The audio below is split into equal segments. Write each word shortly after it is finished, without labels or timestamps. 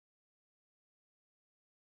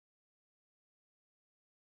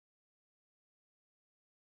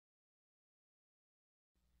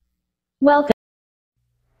Welcome.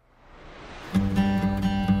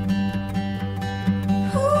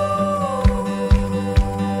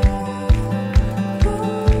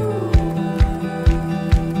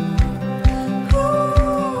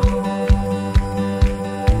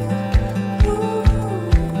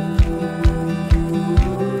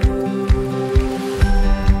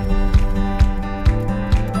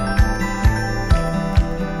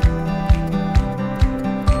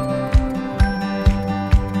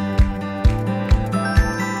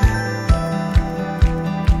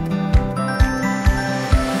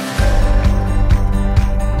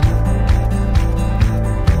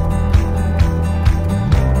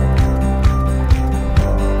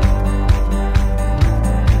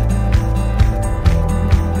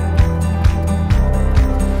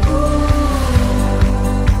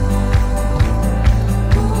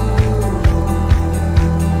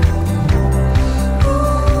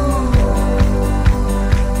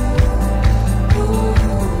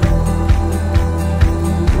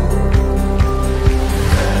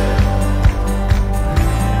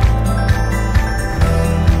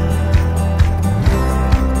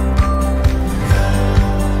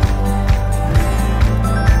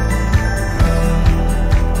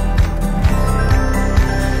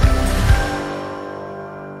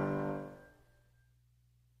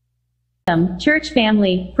 Church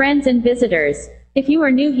family, friends and visitors. If you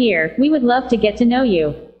are new here, we would love to get to know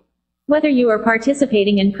you. Whether you are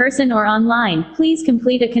participating in person or online, please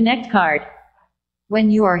complete a Connect card.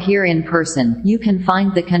 When you are here in person, you can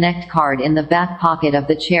find the Connect card in the back pocket of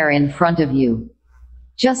the chair in front of you.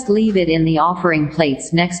 Just leave it in the offering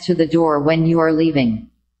plates next to the door when you are leaving.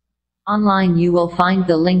 Online you will find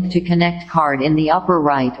the link to Connect card in the upper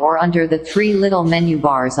right or under the 3 little menu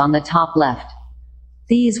bars on the top left.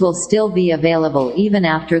 These will still be available even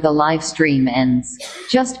after the live stream ends.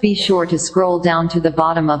 Just be sure to scroll down to the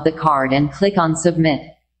bottom of the card and click on Submit.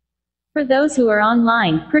 For those who are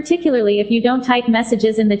online, particularly if you don't type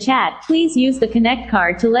messages in the chat, please use the Connect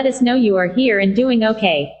card to let us know you are here and doing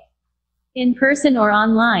okay. In person or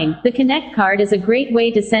online, the Connect card is a great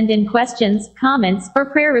way to send in questions, comments,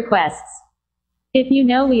 or prayer requests. If you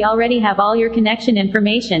know we already have all your connection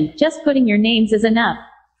information, just putting your names is enough.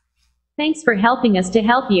 Thanks for helping us to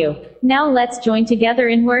help you. Now let's join together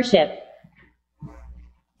in worship.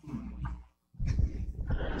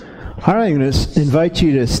 All right, I'm going to invite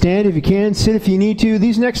you to stand if you can, sit if you need to.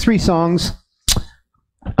 These next 3 songs,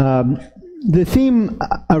 the theme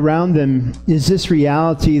around them is this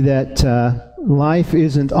reality that life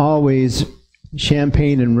isn't always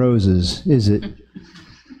champagne and roses, is it?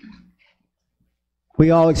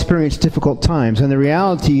 We all experience difficult times, and the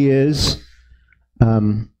reality is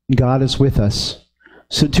God is with us.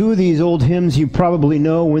 So 2 of these old hymns you probably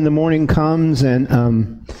know, When the Morning Comes and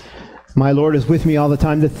My Lord is With Me All the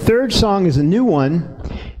Time. The 3rd song is a new one.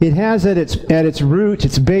 It has at its root,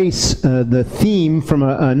 its base, the theme from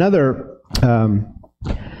another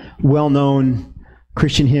well-known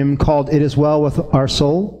Christian hymn called It Is Well With Our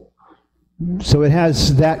Soul. So it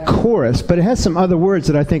has that chorus, but it has some other words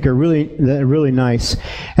that I think are really nice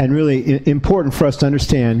and really important for us to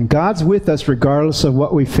understand. God's with us regardless of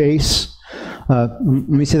what we face. Let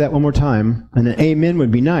me say that one more time, and an amen would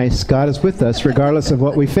be nice. God is with us regardless of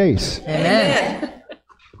what we face. Amen.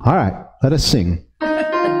 All right, let us sing.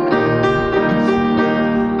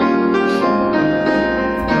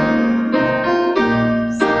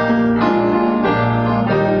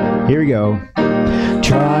 Here we go.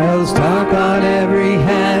 Trials dark on every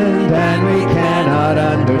hand, and we cannot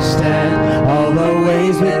understand all the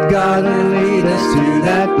ways that God will lead us to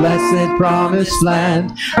that blessed promised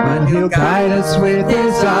land, when He'll guide us with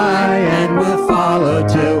His eye, and we'll follow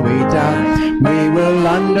till we die. We will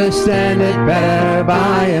understand it better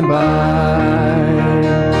by and by.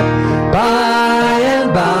 By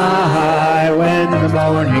and by, when the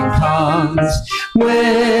morning comes,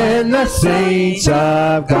 when the saints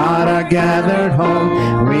of God are gathered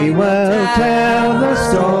home, we will tell the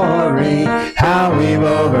story, how we've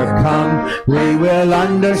overcome. We will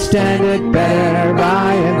understand it better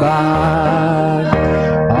by and by.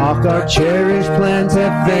 Oft our cherished plans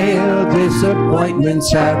have failed,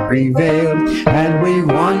 disappointments have prevailed, and we've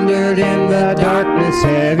wandered in the darkness,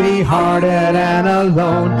 heavy-hearted and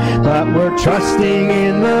alone. But we're trusting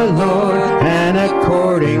in the Lord, and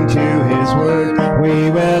according to His word, we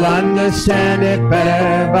will understand it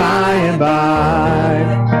better by and by.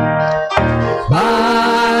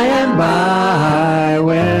 By and by,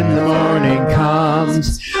 when the morning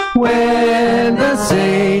comes, when the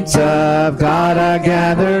saints of God are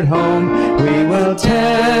gathered home, We will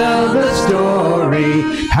tell the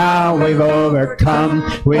story, how we've overcome.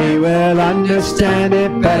 We will understand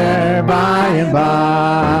it better by and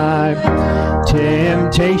by.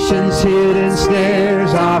 Temptation's hidden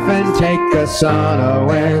snares often take us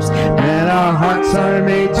unawares, and our hearts are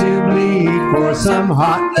made to bleed for some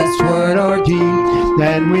heartless word or deed.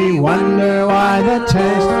 Then we wonder why the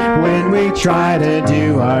test, when we try to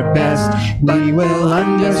do our best. We will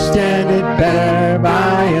understand it better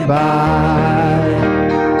by and by.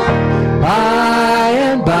 By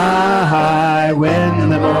and by, when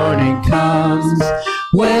the morning comes,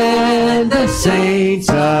 when the saints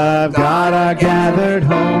of God are gathered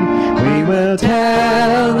home, we will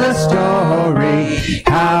tell the story,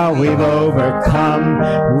 how we've overcome.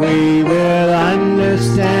 We will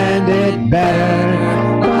understand it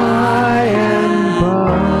better by and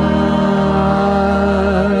by.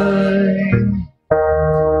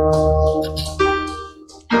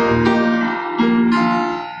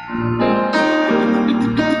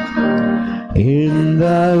 In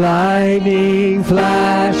the lightning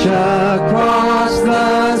flash across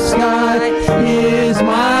the sky, His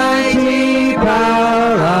mighty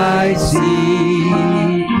power I see,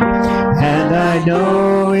 and I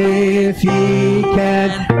know if He can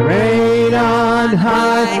reign on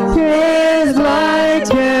high, His light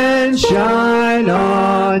can shine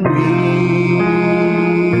on me.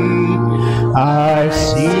 I've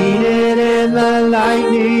seen it in the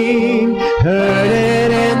lightning, heard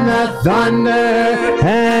it in the thunder,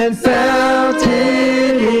 and felt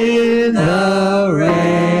it in the rain.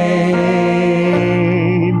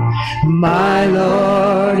 My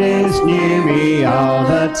Lord is near me all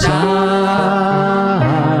the time.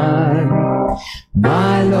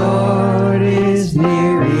 My Lord is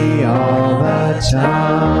near me all the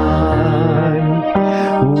time.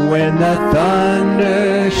 When the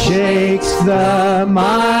thunder shakes the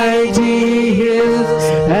mighty hills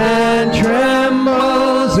and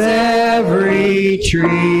trembles every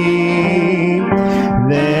tree,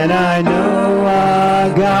 then I know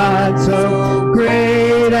a God so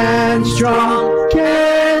great and strong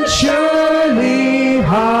can surely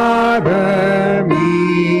harbor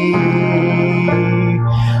me.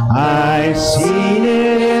 I've seen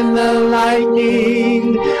it in the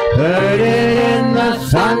lightning, heard it in the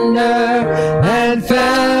thunder, and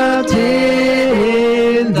felt it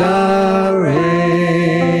in the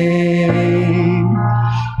rain.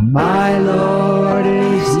 My Lord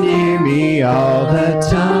is near me all the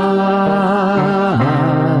time.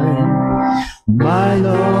 My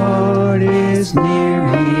Lord is near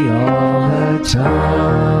me all the time.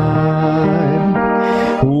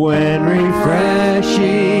 When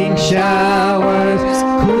refreshing showers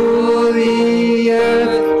cool the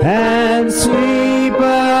earth and sweep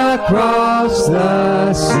across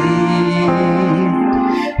the sea,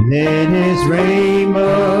 then His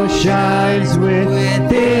rainbow shines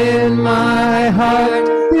within my heart.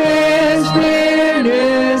 His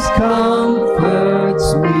nearness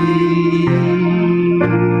comforts me.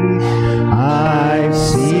 I've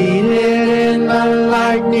seen it in the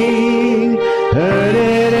lightning, heard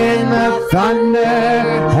it in the thunder,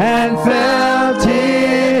 and felt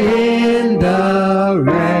it in the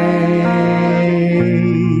rain.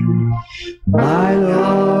 My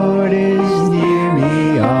Lord is near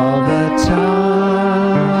me all the time.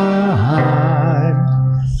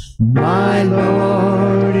 My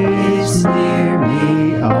Lord is near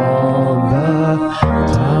me all the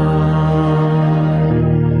time.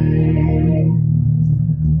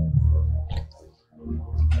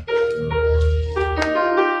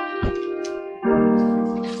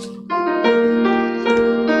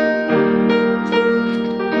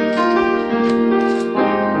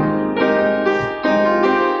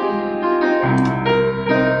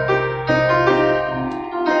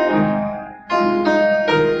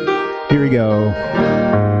 Here we go.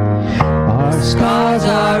 Our scars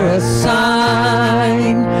are a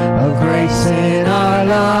sign of grace in our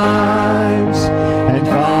lives, and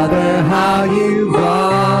Father, how you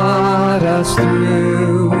brought us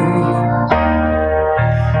through.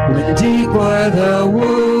 When deep were the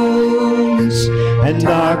wounds and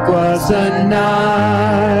dark was the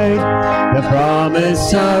night, the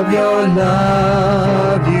promise of your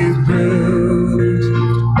love you proved.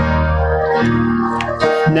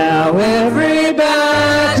 Now every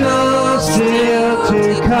battle still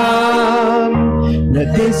to come,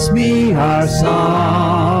 let this be our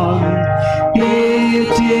song.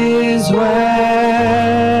 It is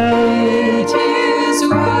well, it is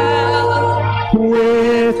well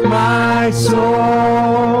with my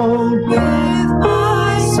soul, with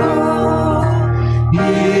my soul.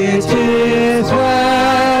 It is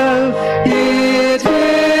well, it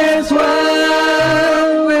is well.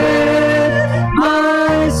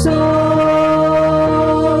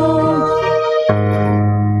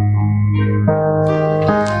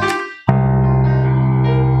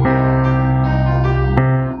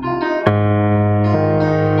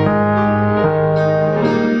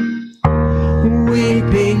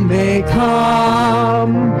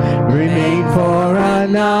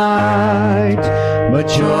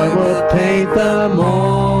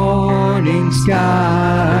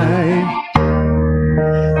 shine.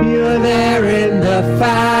 You're there in the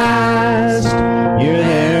fast, you're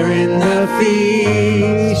there in the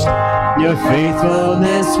feast. Your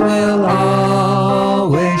faithfulness will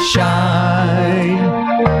always shine.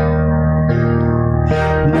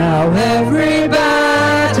 Now every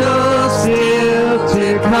battle still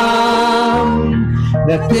to come,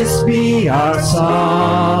 let this be our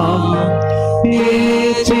song.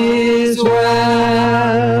 It is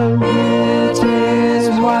well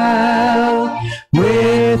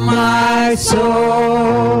with my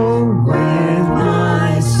soul, with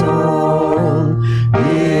my soul.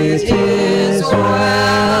 It is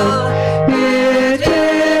well with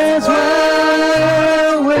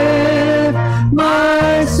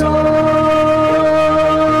my soul.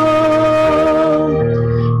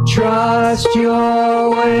 Trust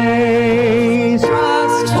your ways,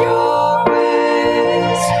 trust your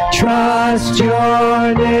ways, trust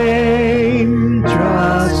your name,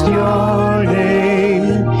 trust your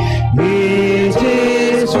name. It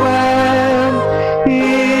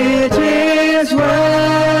is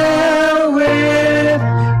well with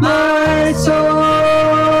my soul.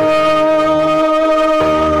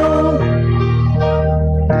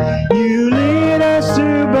 You lead us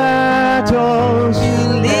through battles,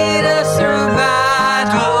 you lead us through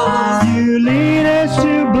battles, you lead us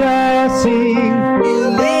to blessing, you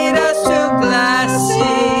lead us to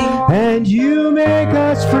blessing, and you make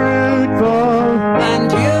us fruitful,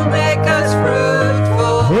 and you make us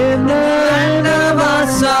fruitful in the land of our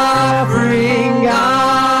suffering,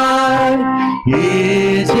 God.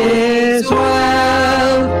 It is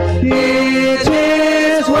well with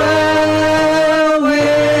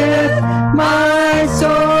my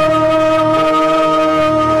soul.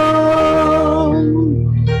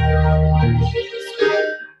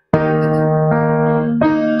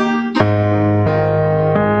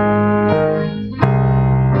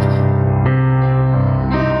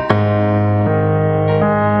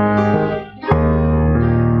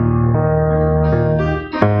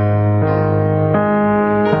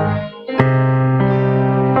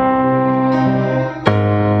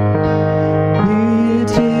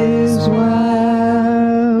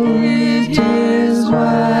 It is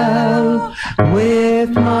well with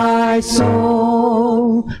my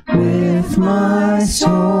soul, with my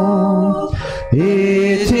soul.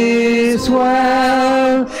 It is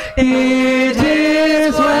well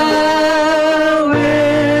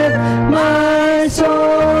with my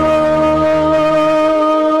soul.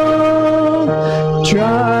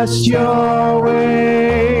 Trust your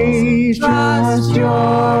ways, trust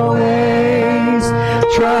your ways,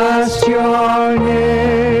 trust your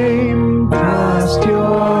name, trust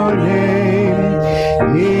your name.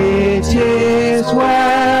 It is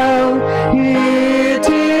well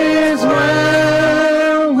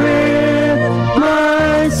with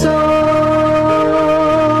my soul.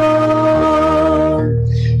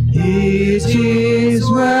 It is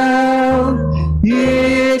well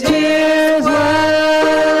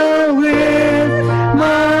with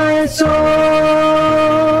my soul,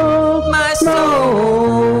 my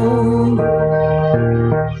soul.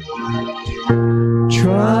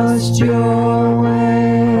 Trust your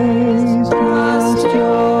ways, trust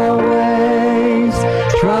your ways,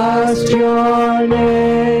 trust your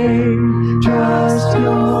name, trust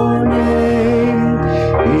your name.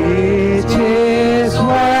 It is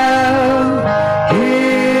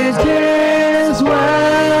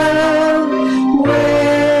well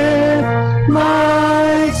with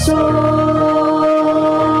my soul.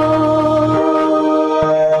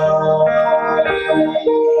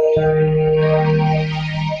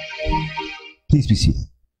 Please be seated.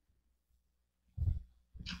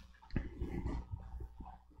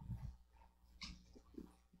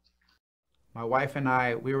 My wife and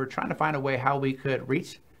I, we were trying to find a way how we could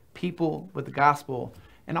reach people with the gospel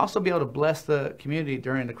and also be able to bless the community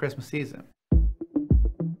during the Christmas season.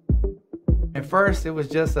 At first, it was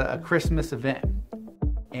just a Christmas event,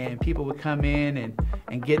 and people would come in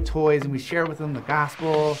and get toys, and we share with them the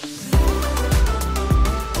gospel.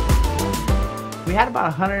 We had about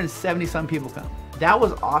 170 some people come. That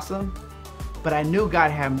was awesome, but I knew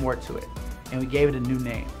God had more to it, and we gave it a new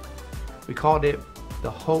name. We called it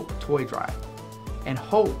the Hope Toy Drive. And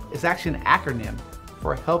HOPE is actually an acronym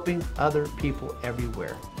for helping other people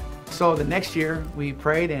everywhere. So the next year we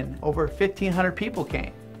prayed and over 1,500 people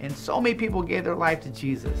came, and so many people gave their life to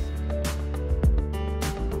Jesus.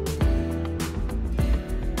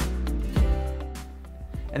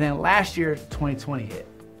 And then last year, 2020 hit.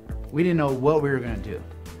 We didn't know what we were gonna do.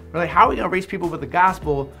 We're like, how are we gonna reach people with the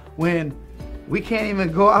gospel when we can't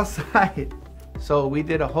even go outside? So we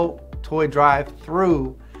did a Hope Toy Drive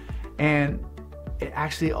through, and it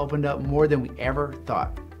actually opened up more than we ever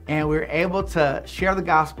thought. And we were able to share the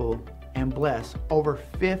gospel and bless over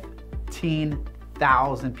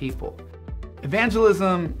 15,000 people.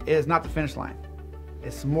 Evangelism is not the finish line.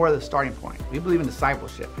 It's more the starting point. We believe in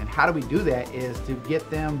discipleship. And how do we do that is to get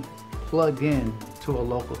them plugged in to a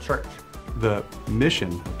local church. The mission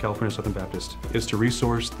of California Southern Baptist is to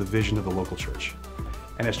resource the vision of the local church.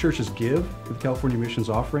 And as churches give to the California Missions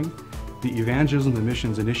Offering, the Evangelism and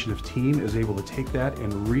Missions Initiative team is able to take that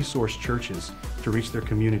and resource churches to reach their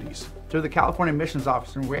communities. Through the California Missions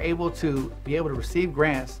Office, we're able to receive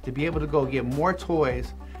grants, to be able to go get more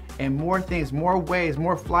toys and more things, more ways,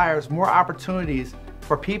 more flyers, more opportunities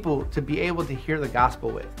for people to be able to hear the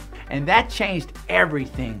gospel with. And that changed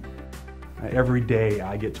everything. Every day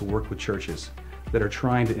I get to work with churches that are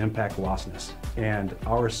trying to impact lostness, and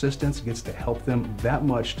our assistance gets to help them that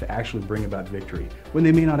much to actually bring about victory when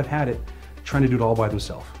they may not have had it, trying to do it all by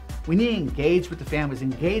themselves. We need to engage with the families,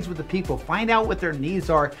 engage with the people, find out what their needs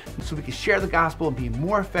are so we can share the gospel and be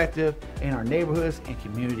more effective in our neighborhoods and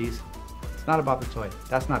communities. It's not about the toy.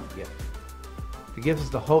 That's not the gift. The gift is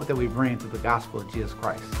the hope that we bring through the gospel of Jesus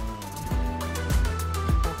Christ.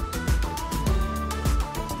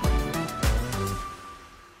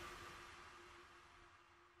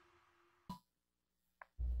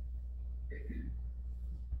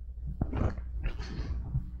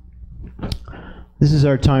 This is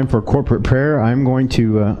our time for corporate prayer. I'm going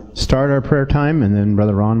to start our prayer time, and then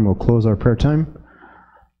Brother Ron will close our prayer time.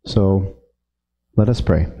 So let us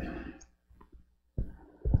pray.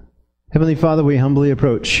 Heavenly Father, we humbly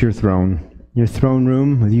approach your throne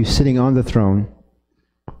room, with you sitting on the throne.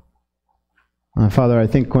 Father, I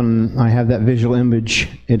think when I have that visual image,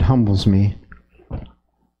 it humbles me.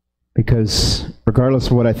 Because regardless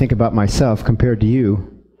of what I think about myself compared to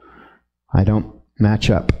you, I don't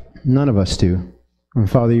match up. None of us do. And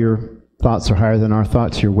Father, your thoughts are higher than our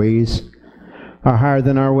thoughts. Your ways are higher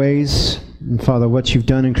than our ways. And Father, what you've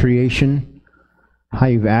done in creation, how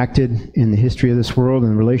you've acted in the history of this world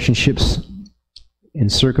and relationships, in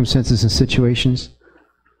circumstances and situations.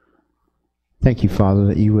 Thank you, Father,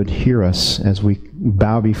 that you would hear us as we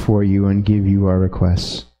bow before you and give you our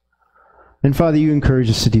requests. And Father, you encourage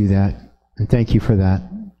us to do that. And thank you for that.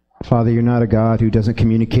 Father, you're not a God who doesn't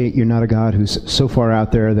communicate. You're not a God who's so far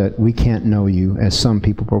out there that we can't know you, as some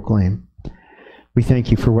people proclaim. We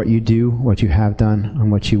thank you for what you do, what you have done,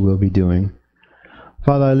 and what you will be doing.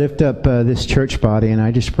 Father, I lift up this church body, and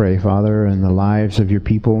I just pray, Father, in the lives of your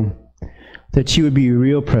people, that you would be a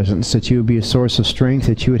real presence, that you would be a source of strength,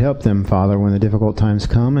 that you would help them, Father, when the difficult times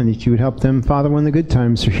come, and that you would help them, Father, when the good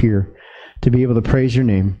times are here, to be able to praise your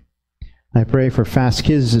name. I pray for Fast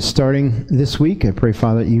Kids that's starting this week. I pray,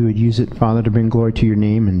 Father, that you would use it, Father, to bring glory to your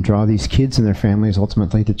name and draw these kids and their families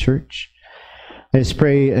ultimately to church. I just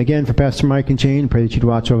pray again for Pastor Mike and Jane. Pray that you'd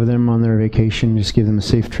watch over them on their vacation. Just give them a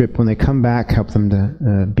safe trip. When they come back, help them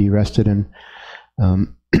to be rested and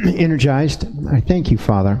energized. I thank you,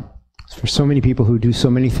 Father, for so many people who do so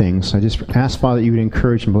many things. I just ask, Father, that you would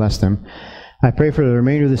encourage and bless them. I pray for the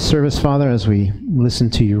remainder of this service, Father, as we listen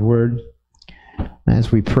to your word.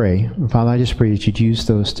 As we pray, Father, I just pray that you'd use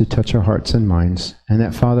those to touch our hearts and minds. And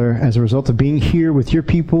that, Father, as a result of being here with your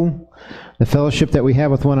people, the fellowship that we have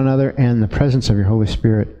with one another, and the presence of your Holy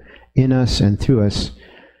Spirit in us and through us,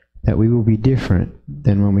 that we will be different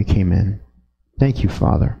than when we came in. Thank you,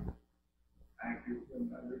 Father. Thank you for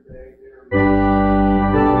another day, dear.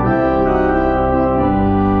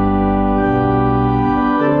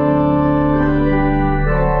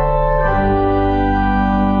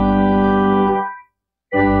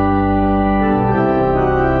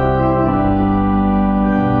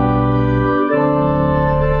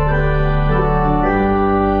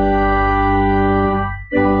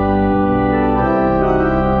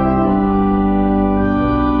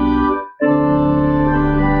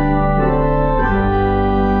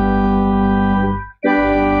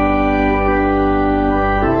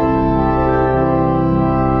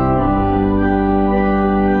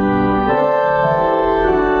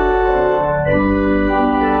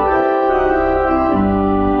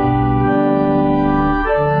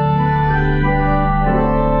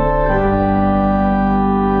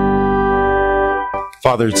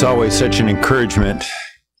 Father, it's always such an encouragement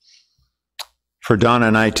for Donna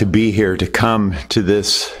and I to be here, to come to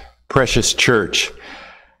this precious church.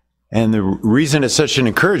 And the reason it's such an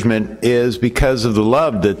encouragement is because of the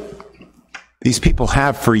love that these people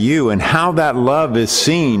have for you and how that love is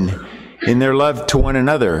seen in their love to one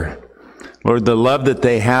another. Lord, the love that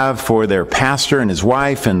they have for their pastor and his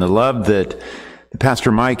wife, and the love that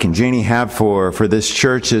Pastor Mike and Janie have for this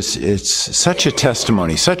church, it's such a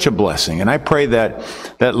testimony, such a blessing. And I pray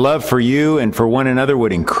that love for you and for one another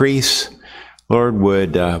would increase, Lord,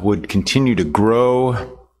 would continue to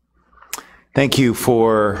grow. Thank you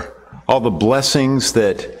for all the blessings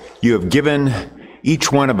that you have given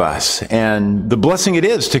each one of us, and the blessing it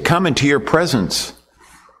is to come into your presence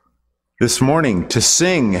this morning, to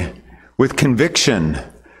sing with conviction.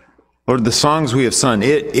 Lord, the songs we have sung,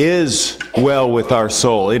 it is well with our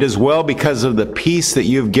soul. It is well because of the peace that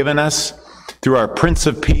you've given us through our Prince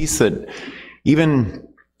of Peace, that even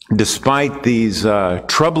despite these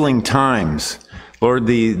troubling times, Lord,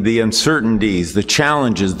 the uncertainties, the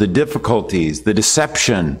challenges, the difficulties, the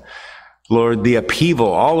deception, Lord, the upheaval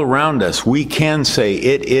all around us, we can say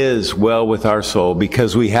it is well with our soul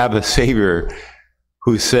because we have a Savior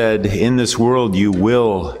who said, in this world you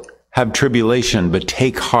will have tribulation, but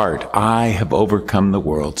take heart, I have overcome the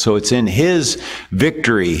world. So it's in his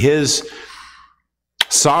victory, his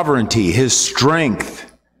sovereignty, his strength,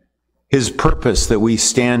 his purpose that we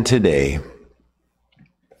stand today.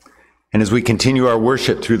 And as we continue our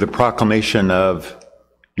worship through the proclamation of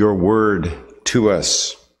your word to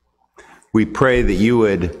us, we pray that you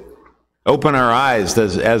would open our eyes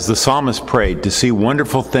as the psalmist prayed to see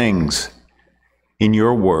wonderful things in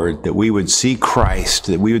your word, that we would see Christ,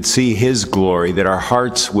 that we would see his glory, that our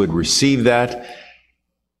hearts would receive that,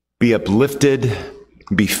 be uplifted,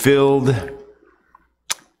 be filled,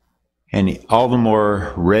 and all the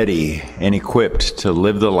more ready and equipped to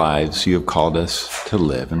live the lives you have called us to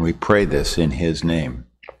live. And we pray this in his name.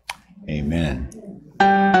 Amen.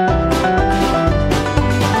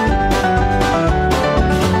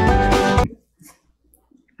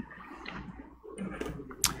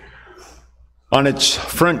 On its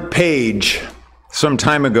front page, some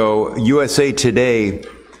time ago, USA Today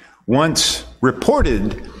once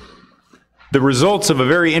reported the results of a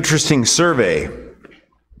very interesting survey.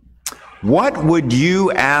 What would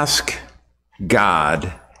you ask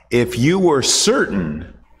God if you were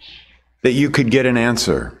certain that you could get an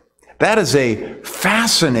answer? That is a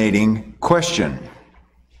fascinating question.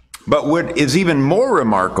 But what is even more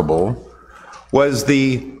remarkable was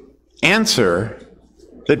the answer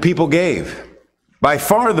that people gave. By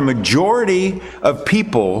far, the majority of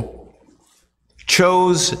people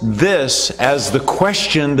chose this as the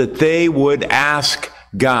question that they would ask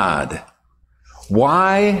God.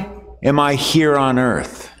 Why am I here on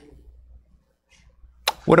earth?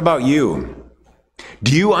 What about you?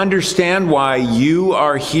 Do you understand why you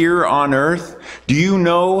are here on earth? Do you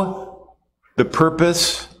know the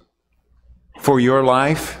purpose for your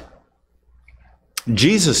life?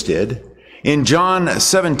 Jesus did. In John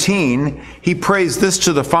 17, he prays this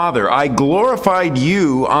to the Father, I glorified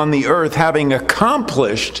you on the earth, having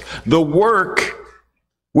accomplished the work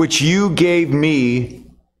which you gave me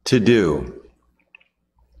to do.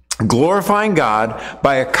 Glorifying God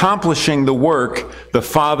by accomplishing the work the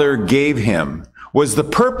Father gave him was the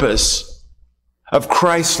purpose of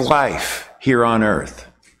Christ's life here on earth.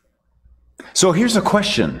 So here's a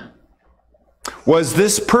question. Was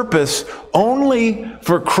this purpose only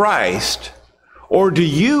for Christ, or do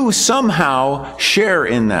you somehow share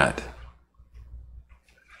in that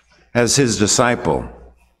as his disciple?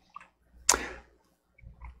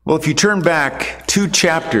 Well, if you turn back 2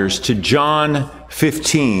 chapters to John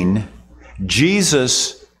 15,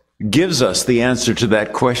 Jesus gives us the answer to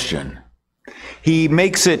that question. He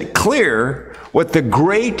makes it clear what the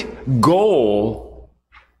great goal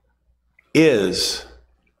is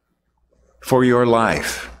for your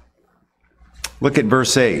life. Look at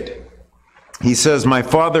verse 8. He says, my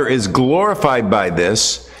Father is glorified by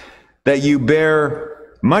this, that you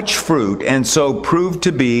bear much fruit and so prove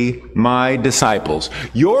to be my disciples.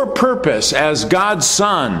 Your purpose as God's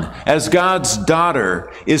son, as God's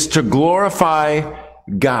daughter, is to glorify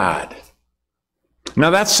God. Now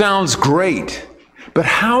that sounds great, but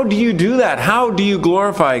how do you do that? How do you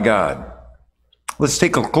glorify God? Let's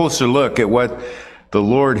take a closer look at what the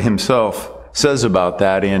Lord himself says about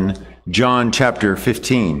that in John chapter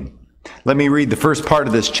 15. Let me read the first part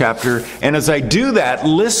of this chapter, and as I do that,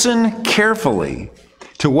 listen carefully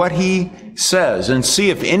to what he says and see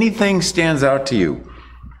if anything stands out to you.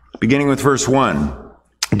 Beginning with verse 1.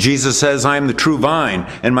 Jesus says, I am the true vine,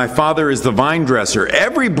 and my Father is the vine dresser.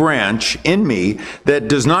 Every branch in me that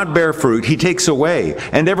does not bear fruit, he takes away.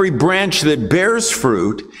 And every branch that bears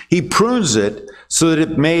fruit, he prunes it so that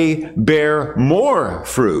it may bear more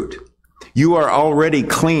fruit. You are already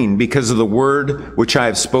clean because of the word which I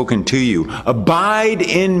have spoken to you. Abide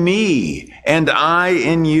in me, and I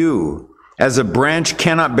in you. As a branch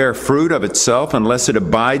cannot bear fruit of itself unless it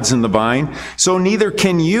abides in the vine, so neither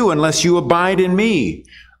can you unless you abide in me.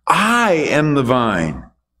 I am the vine.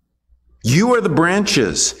 You are the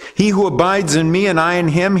branches. He who abides in me and I in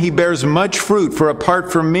him, he bears much fruit, for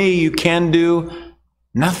apart from me you can do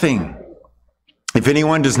nothing. If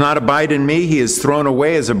anyone does not abide in me, he is thrown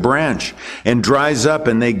away as a branch and dries up,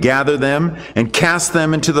 and they gather them and cast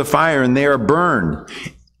them into the fire, and they are burned.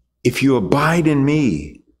 If you abide in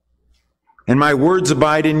me, and my words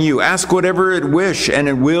abide in you, ask whatever it wish, and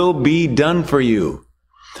it will be done for you.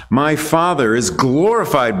 My Father is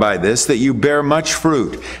glorified by this, that you bear much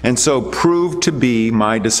fruit, and so prove to be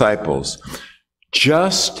my disciples.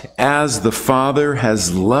 Just as the Father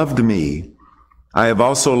has loved me, I have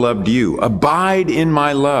also loved you. Abide in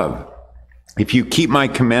my love. If you keep my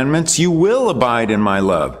commandments, you will abide in my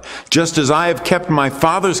love, just as I have kept my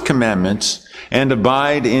Father's commandments and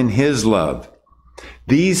abide in his love.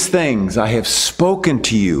 These things I have spoken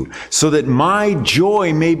to you, so that my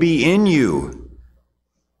joy may be in you,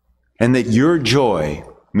 and that your joy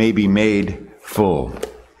may be made full.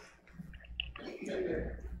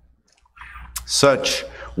 Such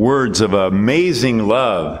words of amazing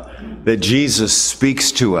love that Jesus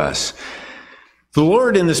speaks to us. The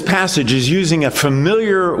Lord in this passage is using a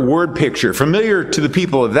familiar word picture, familiar to the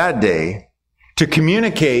people of that day, to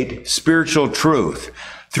communicate spiritual truth.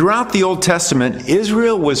 Throughout the Old Testament,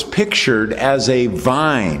 Israel was pictured as a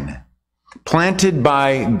vine planted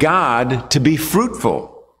by God to be fruitful.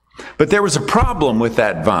 But there was a problem with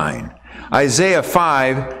that vine. Isaiah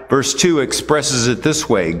 5, verse 2 expresses it this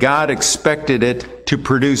way: God expected it to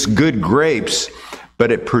produce good grapes,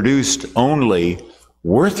 but it produced only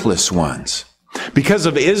worthless ones. Because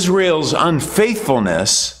of Israel's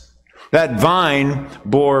unfaithfulness, that vine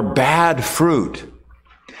bore bad fruit.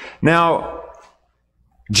 Now,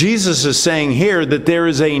 Jesus is saying here that there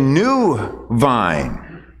is a new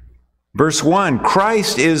vine. Verse 1,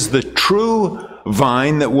 Christ is the true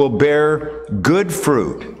vine that will bear good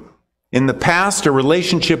fruit. In the past, a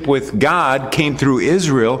relationship with God came through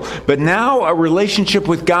Israel, but now a relationship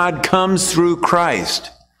with God comes through Christ.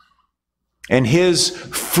 And his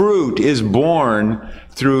fruit is born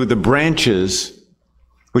through the branches,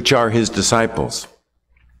 which are his disciples.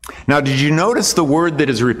 Now, did you notice the word that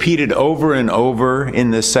is repeated over and over in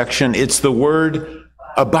this section? It's the word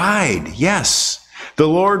abide. Yes. The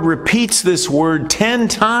Lord repeats this word 10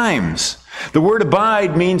 times. The word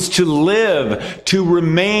abide means to live, to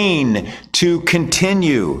remain, to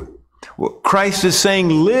continue. Christ is saying,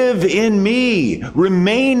 live in me,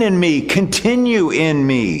 remain in me, continue in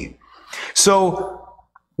me. So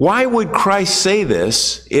why would Christ say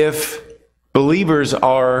this if believers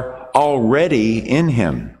are already in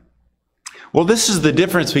him? Well, this is the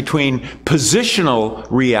difference between positional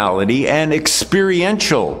reality and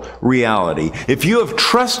experiential reality. If you have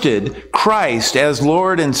trusted Christ as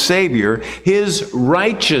Lord and Savior, his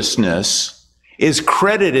righteousness is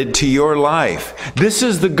credited to your life. This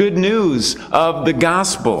is the good news of the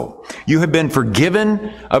gospel. You have been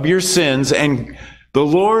forgiven of your sins, and the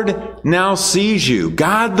Lord now sees you.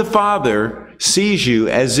 God the Father sees you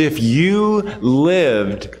as if you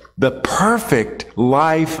lived the perfect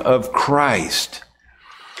life of Christ.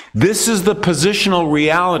 This is the positional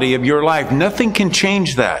reality of your life. Nothing can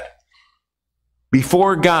change that.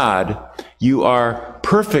 Before God, you are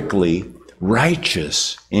perfectly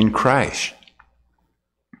righteous in Christ.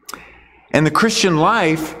 And the Christian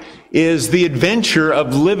life is the adventure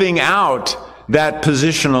of living out that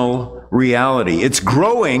positional reality. It's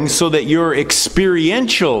growing so that your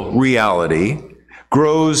experiential reality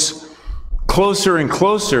grows closer and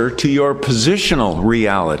closer to your positional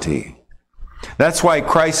reality. That's why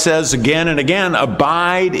Christ says again and again,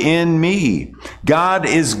 abide in me. God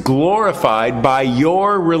is glorified by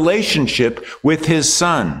your relationship with his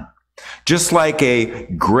Son. Just like a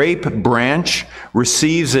grape branch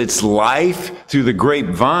receives its life through the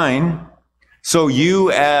grapevine, so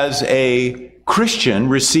you as a Christian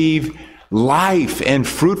receive life and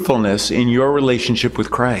fruitfulness in your relationship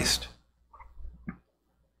with Christ.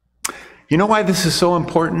 You know why this is so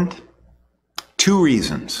important? 2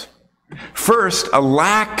 reasons. First, a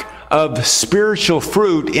lack of spiritual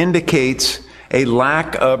fruit indicates a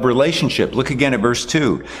lack of relationship. Look again at verse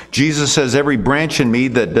 2. Jesus says, every branch in me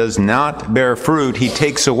that does not bear fruit, he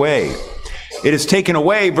takes away. It is taken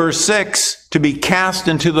away, verse 6, to be cast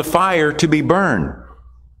into the fire to be burned.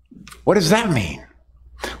 What does that mean?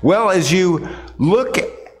 Well, as you look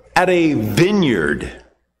at a vineyard,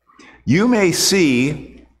 you may see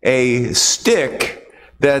a stick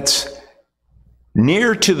that's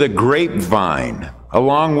near to the grapevine,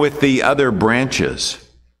 along with the other branches.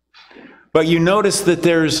 but you notice that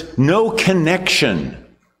there's no connection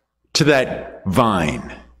to that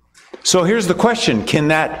vine. So here's the question: can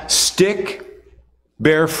that stick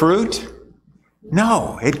bear fruit?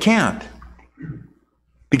 No, it can't.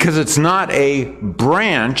 Because it's not a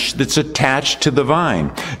branch that's attached to the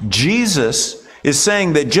vine. Jesus is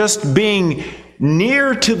saying that just being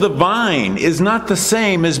near to the vine is not the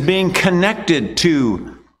same as being connected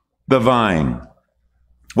to the vine.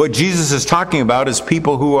 What Jesus is talking about is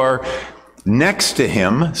people who are next to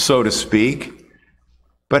him, so to speak,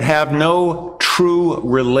 but have no true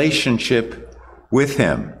relationship with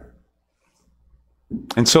him.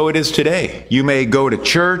 And so it is today. You may go to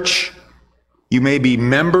church. You may be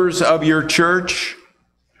members of your church.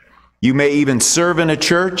 You may even serve in a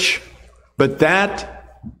church. But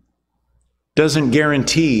that doesn't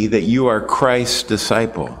guarantee that you are Christ's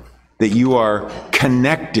disciple, that you are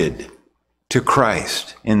connected to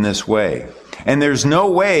Christ in this way. And there's no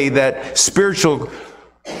way that spiritual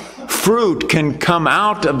fruit can come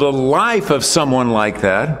out of the life of someone like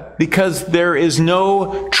that because there is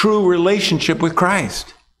no true relationship with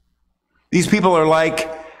Christ. These people are like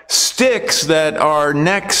sticks that are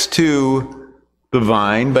next to the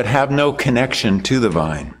vine but have no connection to the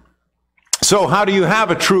vine. So how do you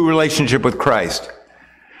have a true relationship with Christ?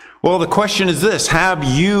 Well, the question is this: have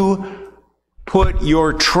you put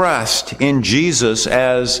your trust in Jesus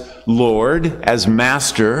as Lord, as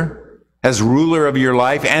Master, as ruler of your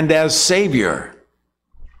life, and as Savior?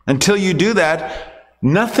 Until you do that,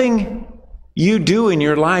 nothing you do in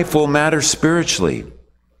your life will matter spiritually.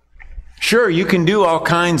 Sure, you can do all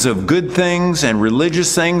kinds of good things and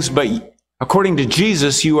religious things, but according to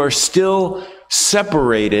Jesus, you are still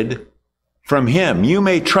separated from him. You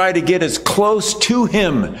may try to get as close to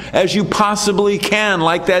him as you possibly can,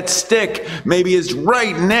 like that stick maybe is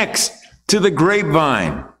right next to the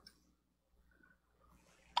grapevine.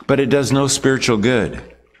 But it does no spiritual good.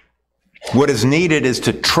 What is needed is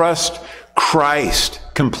to trust Christ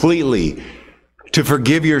completely, to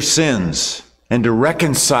forgive your sins, and to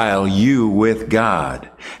reconcile you with God.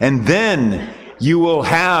 And then you will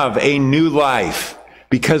have a new life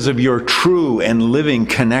because of your true and living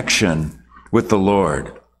connection with the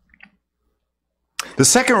Lord. The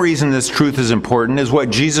second reason this truth is important is what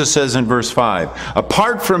Jesus says in verse 5.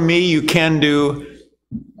 Apart from me, you can do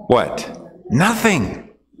what? Nothing.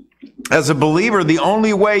 As a believer, the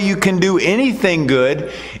only way you can do anything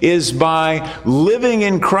good is by living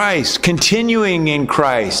in Christ, continuing in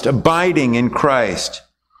Christ, abiding in Christ.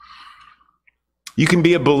 You can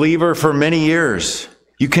be a believer for many years.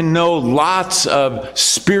 You can know lots of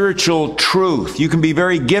spiritual truth. You can be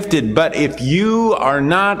very gifted, but if you are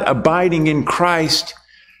not abiding in Christ,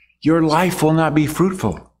 your life will not be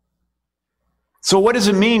fruitful. So what does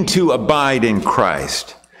it mean to abide in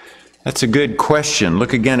Christ? That's a good question.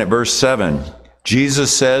 Look again at verse 7.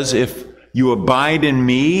 Jesus says, if you abide in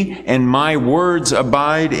me and my words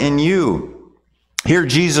abide in you. Here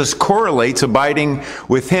Jesus correlates abiding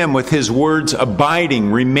with him with his words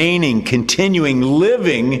abiding, remaining, continuing,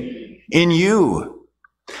 living in you.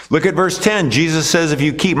 Look at verse 10. Jesus says, if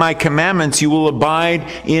you keep my commandments, you will abide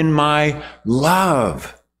in my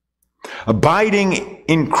love. Abiding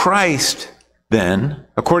in Christ, then,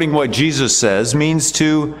 according to what Jesus says, means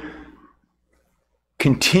to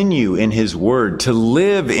continue in his word, to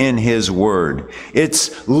live in his word.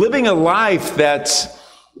 It's living a life that's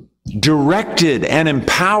directed and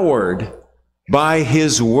empowered by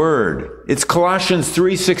his word. It's Colossians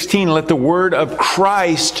 3:16, let the word of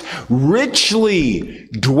Christ richly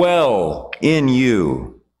dwell in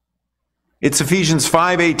you. It's Ephesians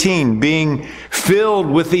 5:18, being filled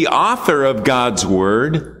with the author of God's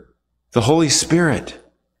word, the Holy Spirit.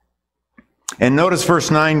 And notice verse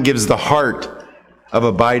 9 gives the heart of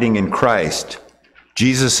abiding in Christ.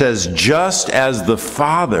 Jesus says, just as the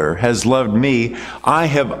Father has loved me, I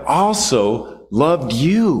have also loved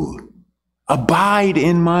you. Abide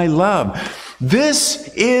in my love. This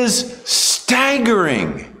is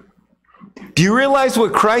staggering. Do you realize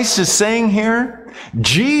what Christ is saying here?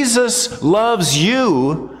 Jesus loves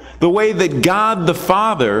you the way that God the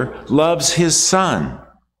Father loves his Son.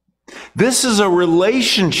 This is a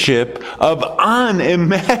relationship of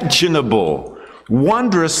unimaginable,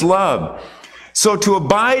 wondrous love. So to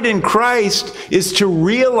abide in Christ is to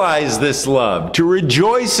realize this love, to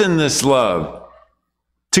rejoice in this love,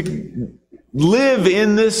 to live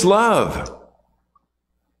in this love.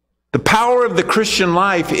 The power of the Christian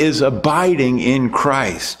life is abiding in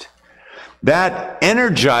Christ. That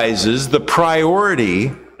energizes the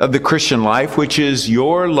priority of the Christian life, which is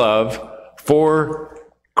your love for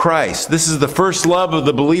Christ. This is the first love of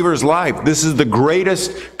the believer's life. This is the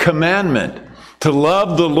greatest commandment. to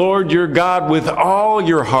love the Lord your God with all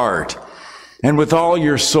your heart and with all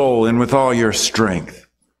your soul and with all your strength.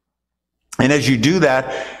 And as you do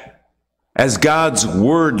that, as God's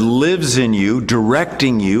word lives in you,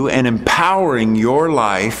 directing you and empowering your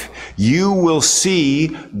life, you will see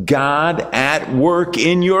God at work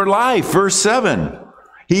in your life. Verse 7,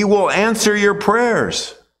 He will answer your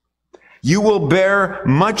prayers. You will bear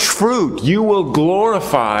much fruit. You will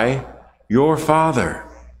glorify your Father.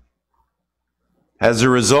 As a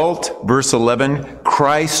result, verse 11,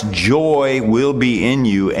 Christ's joy will be in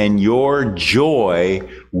you, and your joy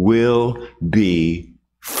will be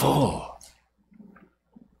full.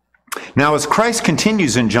 Now, as Christ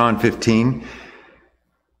continues in John 15,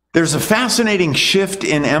 there's a fascinating shift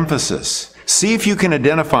in emphasis. See if you can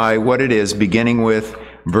identify what it is, beginning with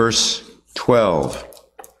verse 12.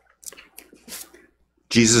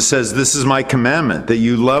 Jesus says, "This is my commandment, that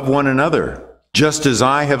you love one another, just as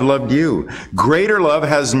I have loved you. Greater love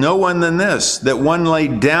has no one than this, that one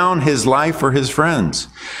laid down his life for his friends.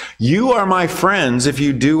 You are my friends if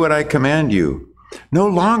you do what I command you. No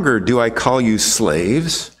longer do I call you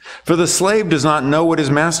slaves, for the slave does not know what his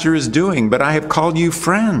master is doing, but I have called you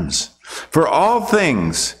friends. For all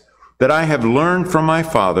things that I have learned from my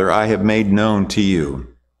Father, I have made known to you.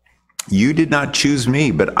 You did not choose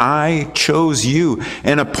me, but I chose you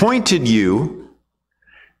and appointed you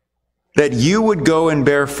that you would go and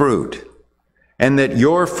bear fruit, and that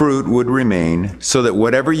your fruit would remain, so that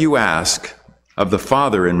whatever you ask of the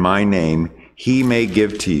Father in my name, He may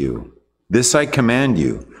give to you. This I command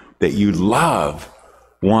you, that you love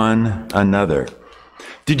one another."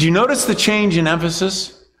 Did you notice the change in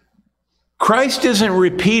emphasis? Christ isn't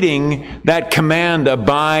repeating that command,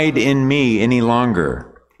 "Abide in me," any longer.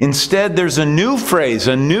 Instead, there's a new phrase,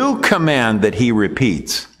 a new command that He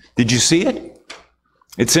repeats. Did you see it?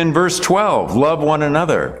 It's in verse 12, love one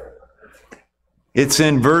another. It's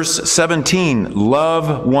in verse 17,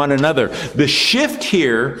 love one another. The shift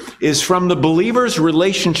here is from the believer's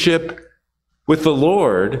relationship with the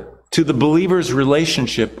Lord to the believer's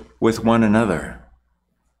relationship with one another.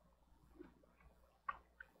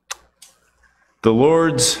 The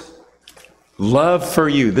Lord's love for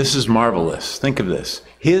you, this is marvelous. Think of this.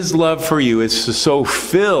 His love for you is to so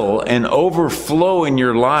fill and overflow in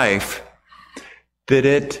your life that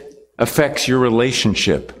it affects your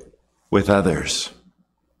relationship with others.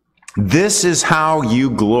 This is how you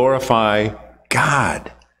glorify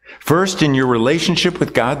God. First, in your relationship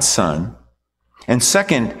with God's Son, and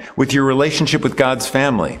second, with your relationship with God's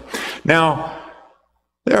family. Now,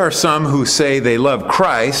 there are some who say they love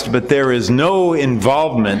Christ, but there is no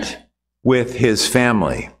involvement with His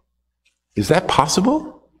family. Is that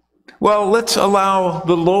possible? Well, let's allow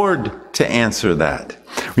the Lord to answer that.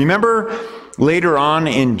 Remember later on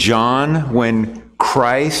in John, when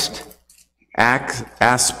Christ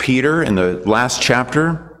asked Peter in the last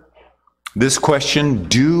chapter this question,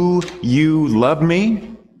 "Do you love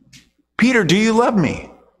me?" Peter, do you love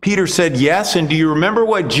me? Peter said yes, and do you remember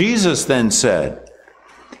what Jesus then said?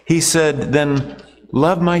 He said, "Then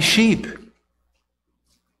love my sheep."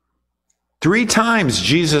 3 times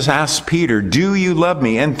Jesus asked Peter, "Do you love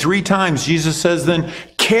me?" And 3 times Jesus says, "Then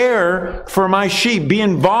care for my sheep. Be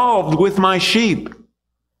involved with my sheep.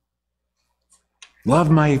 Love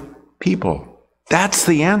my people." That's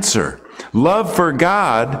the answer. Love for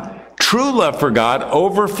God, true love for God,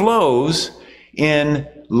 overflows in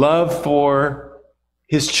love for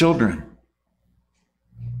His children.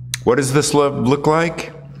 What does this love look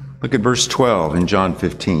like? Look at verse 12 in John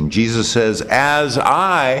 15. Jesus says, "As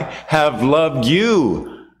I have loved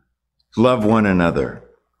you, love one another."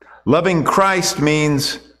 Loving Christ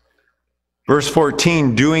means, verse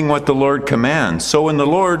 14, doing what the Lord commands. So when the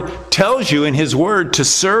Lord tells you in His word to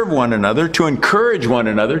serve one another, to encourage one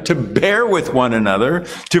another, to bear with one another,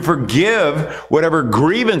 to forgive whatever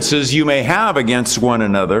grievances you may have against one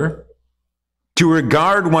another, to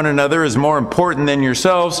regard one another as more important than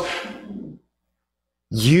yourselves,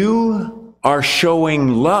 you are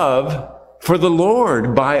showing love for the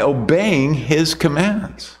Lord by obeying His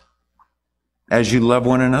commands as you love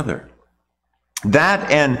one another.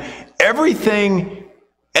 That and everything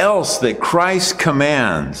else that Christ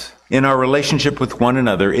commands in our relationship with one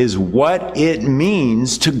another is what it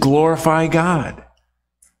means to glorify God.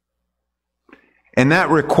 And that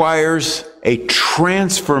requires a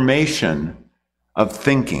transformation of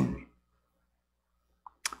thinking.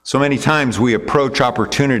 So many times we approach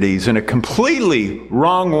opportunities in a completely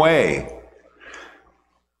wrong way.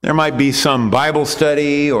 There might be some Bible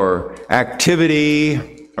study or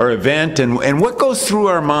activity or event, and what goes through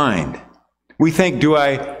our mind? We think, do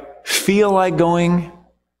I feel like going?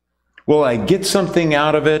 Will I get something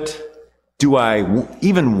out of it? Do I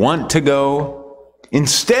even want to go?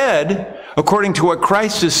 Instead, according to what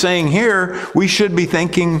Christ is saying here, we should be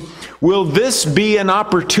thinking, will this be an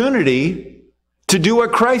opportunity to do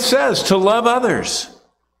what Christ says, to love others?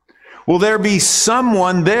 Will there be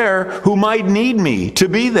someone there who might need me to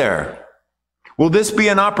be there? Will this be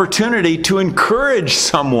an opportunity to encourage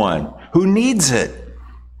someone who needs it?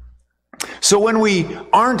 So when we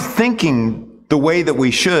aren't thinking the way that we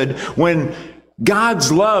should, when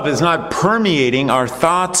God's love is not permeating our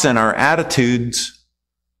thoughts and our attitudes,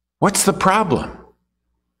 what's the problem?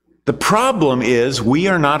 The problem is we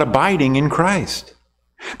are not abiding in Christ.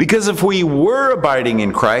 Because if we were abiding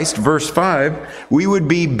in Christ, verse 5, we would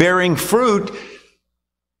be bearing fruit,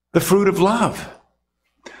 the fruit of love.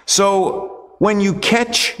 So when you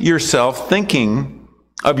catch yourself thinking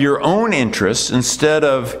of your own interests instead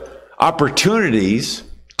of opportunities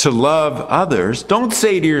to love others, don't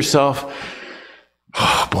say to yourself,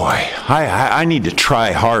 oh boy, I need to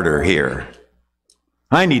try harder here.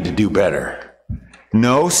 I need to do better.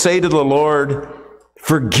 No, say to the Lord,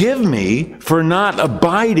 forgive me for not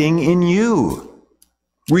abiding in you.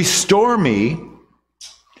 Restore me,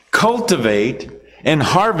 cultivate, and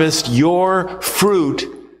harvest your fruit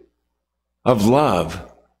of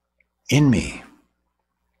love in me.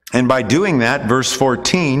 And by doing that, verse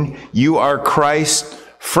 14, you are Christ's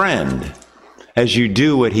friend as you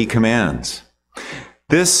do what he commands.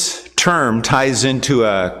 This term ties into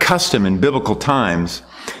a custom in biblical times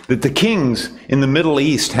that the kings in the Middle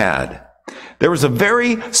East had. There was a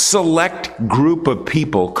very select group of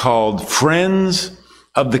people called friends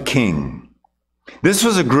of the king. This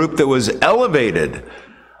was a group that was elevated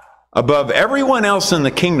above everyone else in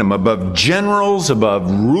the kingdom, above generals, above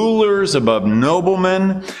rulers, above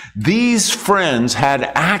noblemen. These friends had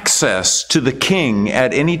access to the king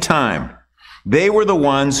at any time. They were the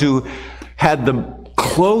ones who had the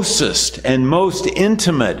closest and most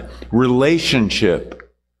intimate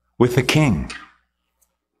relationship with the king.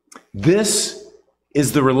 This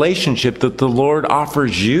is the relationship that the Lord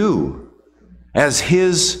offers you as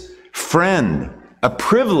his friend, a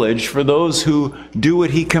privilege for those who do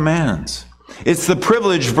what he commands. It's the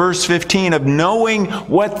privilege, verse 15, of knowing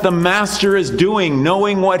what the master is doing,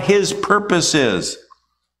 knowing what his purpose is,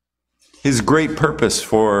 his great purpose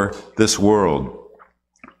for this world.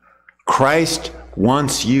 Christ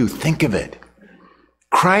wants you, think of it.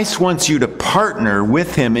 Christ wants you to partner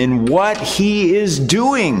with him in what he is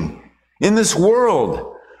doing in this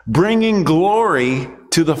world, bringing glory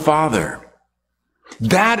to the Father.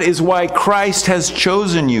 That is why Christ has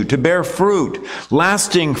chosen you to bear fruit,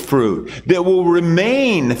 lasting fruit that will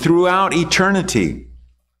remain throughout eternity.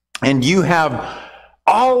 And you have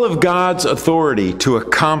all of God's authority to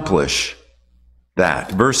accomplish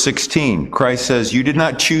that. Verse 16, Christ says, you did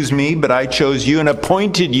not choose me, but I chose you and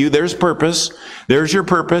appointed you. There's purpose. There's your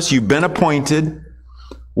purpose. You've been appointed.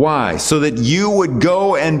 Why? So that you would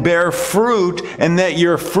go and bear fruit and that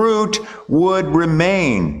your fruit would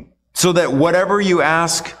remain. So that whatever you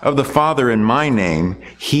ask of the Father in my name,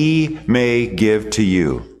 he may give to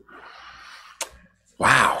you.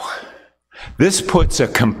 Wow. This puts a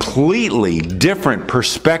completely different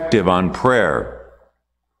perspective on prayer.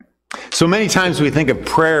 So many times we think of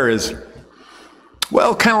prayer as,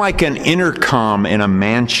 well, kind of like an intercom in a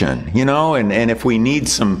mansion, you know, and if we need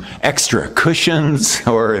some extra cushions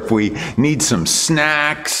or if we need some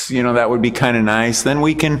snacks, you know, that would be kind of nice, then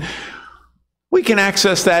we can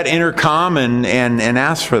access that intercom and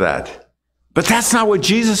ask for that. But that's not what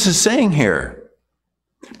Jesus is saying here.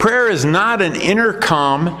 Prayer is not an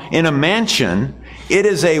intercom in a mansion. It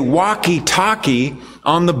is a walkie-talkie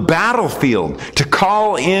on the battlefield to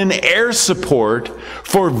call in air support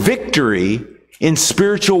for victory in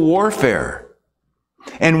spiritual warfare.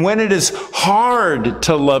 And when it is hard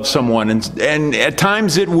to love someone, and at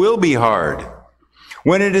times it will be hard,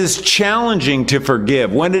 when it is challenging to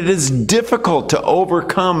forgive, when it is difficult to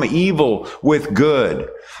overcome evil with good,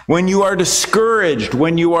 when you are discouraged,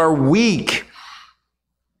 when you are weak,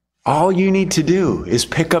 all you need to do is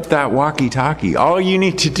pick up that walkie-talkie. All you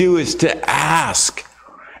need to do is to ask.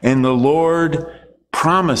 And the Lord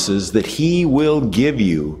promises that he will give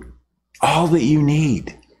you all that you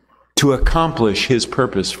need to accomplish his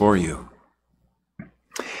purpose for you.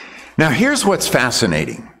 Now, here's what's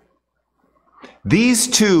fascinating. These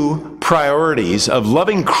two priorities of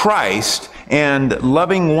loving Christ and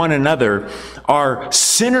loving one another are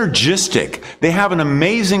synergistic. They have an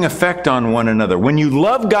amazing effect on one another. When you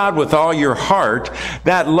love God with all your heart,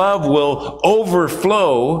 that love will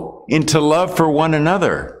overflow into love for one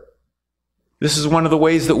another. This is one of the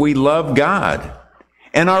ways that we love God.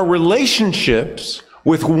 And our relationships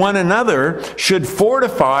with one another should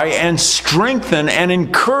fortify and strengthen and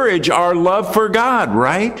encourage our love for God,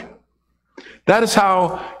 right? That is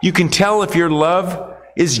how you can tell if your love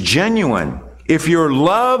is genuine. If your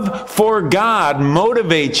love for God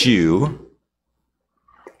motivates you,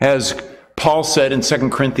 as Paul said in 2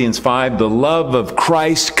 Corinthians 5, the love of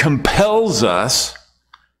Christ compels us.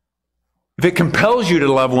 If it compels you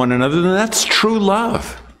to love one another, then that's true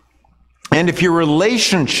love. And if your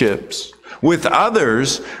relationships with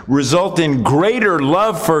others result in greater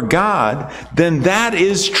love for God, then that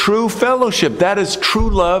is true fellowship. That is true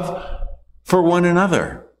love for one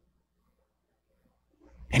another.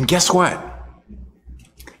 And guess what?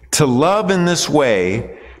 To love in this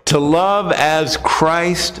way, to love as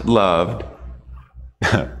Christ loved,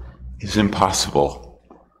 is impossible.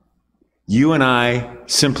 You and I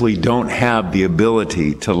simply don't have the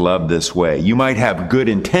ability to love this way. You might have good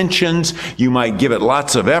intentions, you might give it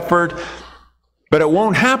lots of effort, but it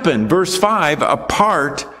won't happen. Verse 5,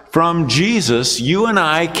 apart from Jesus, you and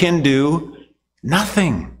I can do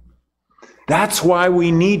nothing. That's why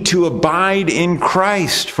we need to abide in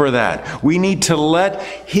Christ for that. We need to let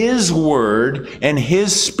His Word and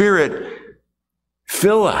His Spirit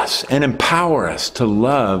fill us and empower us to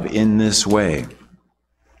love in this way.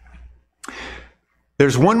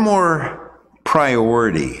 There's one more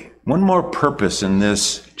priority, one more purpose in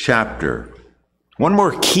this chapter, one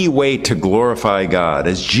more key way to glorify God.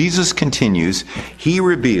 As Jesus continues, He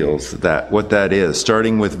reveals what that is,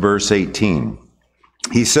 starting with verse 18.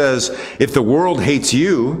 He says, if the world hates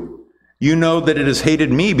you, you know that it has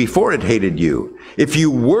hated me before it hated you. If you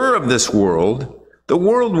were of this world, the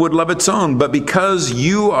world would love its own. But because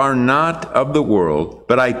you are not of the world,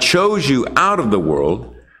 but I chose you out of the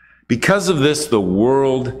world, because of this, the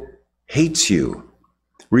world hates you.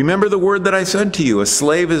 Remember the word that I said to you, a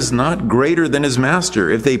slave is not greater than his master.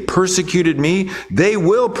 If they persecuted me, they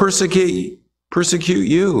will persecute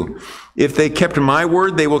you. If they kept my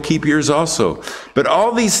word, they will keep yours also. But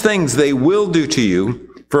all these things they will do to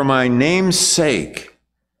you for my name's sake,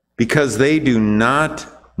 because they do not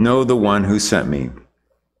know the one who sent me.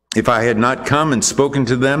 If I had not come and spoken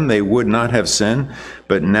to them, they would not have sinned,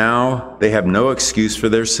 but now they have no excuse for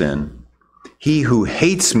their sin. He who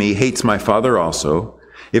hates me hates my Father also.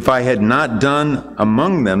 If I had not done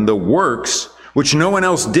among them the works which no one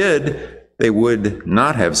else did, they would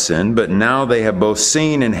not have sinned, but now they have both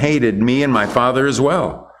seen and hated me and my Father as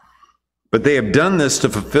well. But they have done this to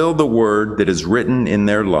fulfill the word that is written in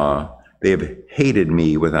their law. They have hated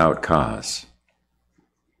me without cause.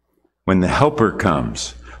 When the Helper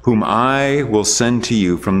comes, whom I will send to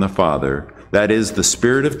you from the Father, that is the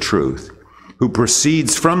Spirit of truth, who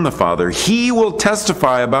proceeds from the Father, He will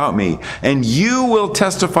testify about me, and you will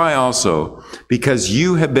testify also, because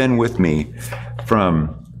you have been with me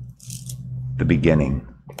from the beginning.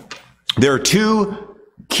 There are two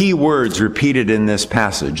key words repeated in this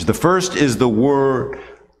passage. The first is the word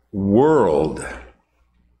world.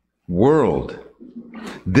 World.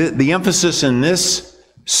 The emphasis in this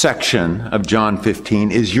section of John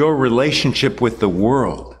 15 is your relationship with the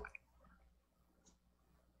world.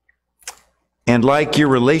 And like your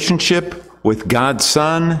relationship with God's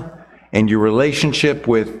Son and your relationship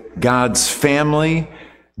with God's family,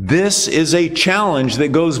 this is a challenge that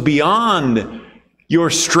goes beyond your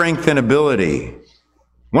strength and ability.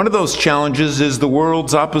 One of those challenges is the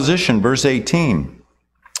world's opposition, verse 18.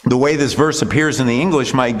 The way this verse appears in the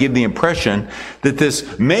English might give the impression that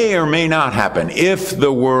this may or may not happen if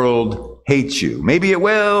the world hates you. Maybe it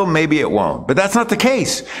will, maybe it won't. But that's not the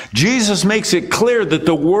case. Jesus makes it clear that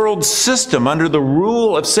the world system under the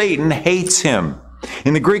rule of Satan hates him.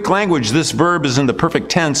 In the Greek language, this verb is in the perfect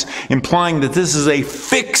tense, implying that this is a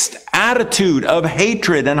fixed attitude of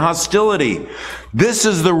hatred and hostility. This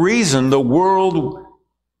is the reason the world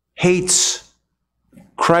hates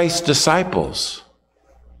Christ's disciples,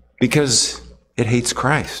 because it hates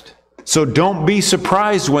Christ. So don't be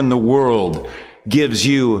surprised when the world gives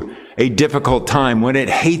you a difficult time, when it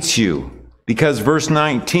hates you, because verse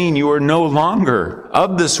 19, you are no longer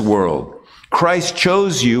of this world. Christ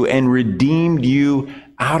chose you and redeemed you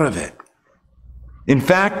out of it. In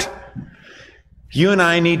fact, you and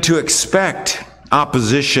I need to expect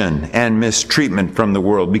opposition and mistreatment from the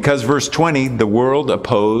world, because verse 20, the world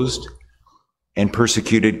opposed and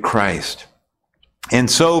persecuted Christ. And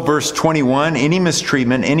so, verse 21, any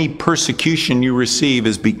mistreatment, any persecution you receive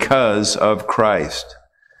is because of Christ.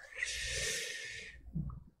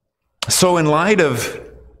 So in light of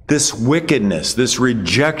this wickedness, this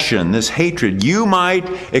rejection, this hatred, you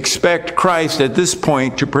might expect Christ at this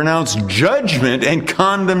point to pronounce judgment and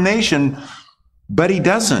condemnation, but He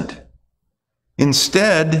doesn't.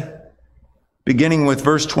 Instead, Beginning with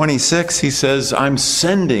verse 26, he says, I'm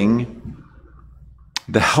sending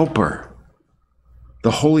the Helper,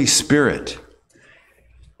 the Holy Spirit,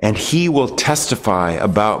 and he will testify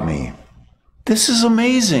about me. This is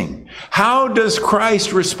amazing. How does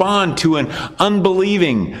Christ respond to an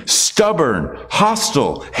unbelieving, stubborn,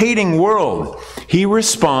 hostile, hating world? He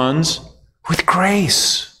responds with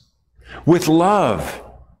grace, with love.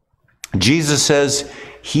 Jesus says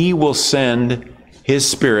he will send his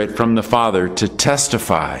Spirit from the Father to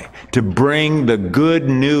testify, to bring the good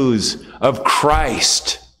news of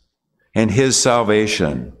Christ and his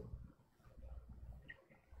salvation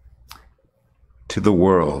to the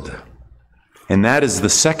world. And that is the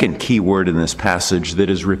second key word in this passage that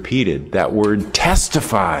is repeated, that word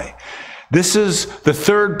testify. This is the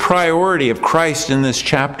third priority of Christ in this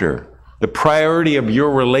chapter, the priority of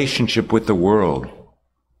your relationship with the world.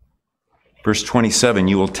 Verse 27,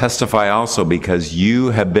 you will testify also because you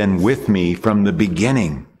have been with me from the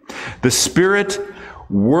beginning. The Spirit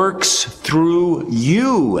works through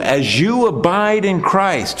you as you abide in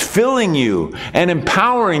Christ, filling you and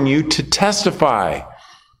empowering you to testify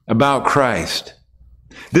about Christ.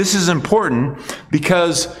 This is important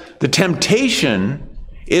because the temptation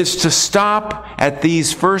is to stop at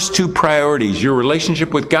these first two priorities, your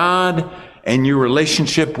relationship with God and your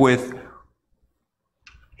relationship with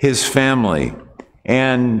his family,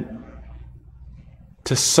 and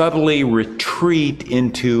to subtly retreat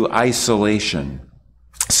into isolation.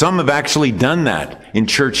 Some have actually done that in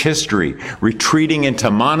church history, retreating into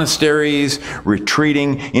monasteries,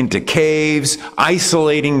 retreating into caves,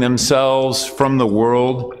 isolating themselves from the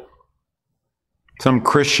world. Some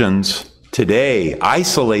Christians today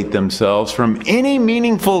isolate themselves from any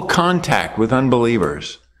meaningful contact with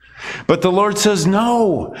unbelievers. But the Lord says,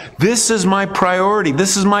 no, this is my priority.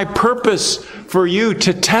 This is my purpose for you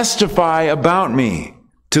to testify about me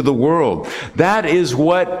to the world. That is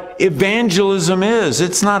what evangelism is.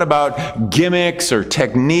 It's not about gimmicks or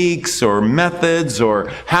techniques or methods or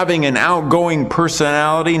having an outgoing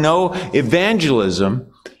personality. No,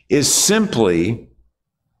 evangelism is simply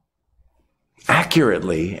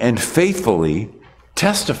accurately and faithfully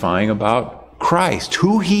testifying about Christ,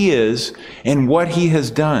 who he is and what he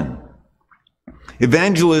has done.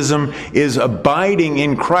 Evangelism is abiding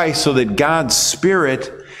in Christ so that God's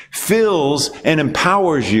Spirit fills and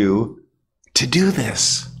empowers you to do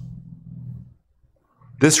this.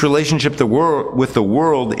 This relationship with the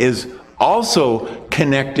world is also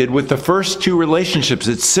connected with the first two relationships.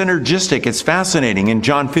 It's synergistic. It's fascinating. In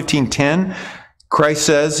John 15:10, Christ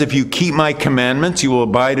says, if you keep my commandments, you will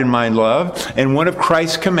abide in my love. And one of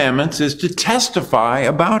Christ's commandments is to testify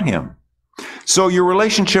about him. So your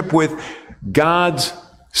relationship with God's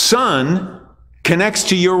Son connects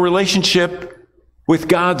to your relationship with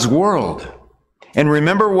God's world. And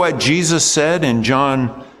remember what Jesus said in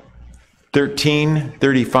John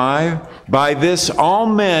 13:35, by this all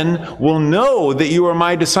men will know that you are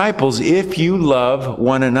my disciples if you love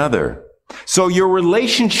one another. So your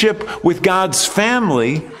relationship with God's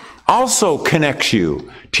family also connects you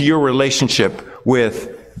to your relationship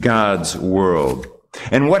with God's world.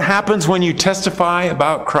 And what happens when you testify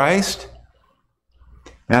about Christ?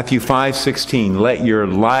 Matthew 5:16, let your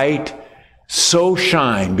light so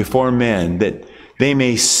shine before men that they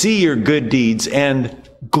may see your good deeds and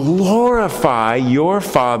glorify your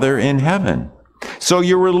Father in heaven. So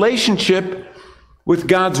your relationship with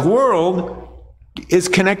God's world is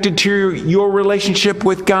connected to your relationship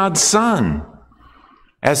with God's Son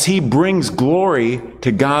as he brings glory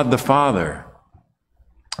to God the Father.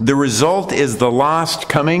 The result is the lost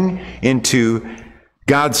coming into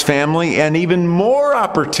God's family and even more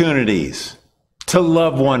opportunities to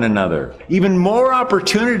love one another, even more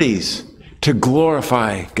opportunities to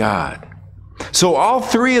glorify God. So all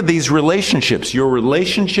three of these relationships, your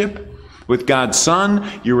relationship with God's Son,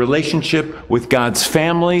 your relationship with God's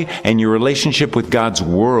family, and your relationship with God's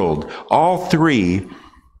world, all three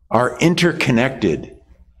are interconnected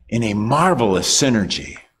in a marvelous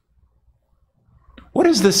synergy. What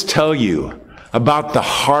does this tell you about the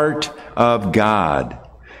heart of God?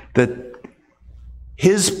 That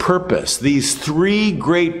his purpose, these three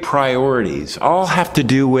great priorities, all have to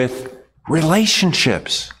do with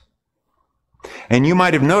relationships. And you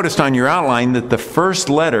might have noticed on your outline that the first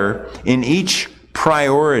letter in each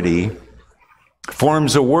priority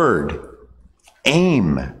forms a word,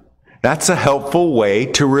 aim. That's a helpful way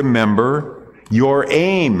to remember your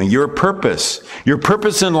aim, your purpose. Your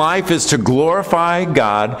purpose in life is to glorify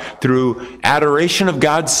God through adoration of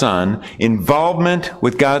God's Son, involvement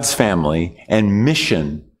with God's family, and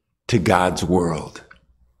mission to God's world.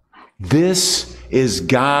 This is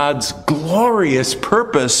God's glorious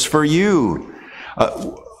purpose for you.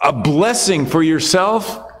 a blessing for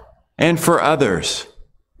yourself and for others.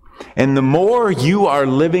 And the more you are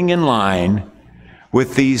living in line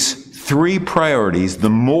with these three priorities, the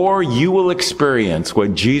more you will experience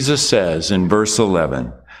what Jesus says in verse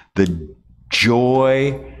 11, the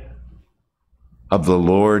joy of the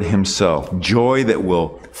Lord himself, joy that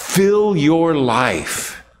will fill your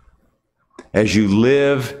life as you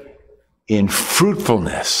live in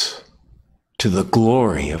fruitfulness to the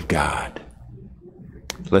glory of God.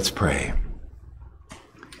 Let's pray.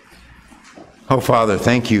 Oh, Father,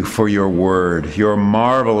 thank you for your word, your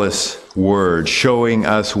marvelous word, showing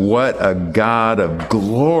us what a God of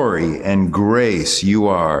glory and grace you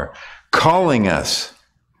are, calling us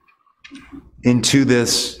into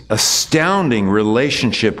this astounding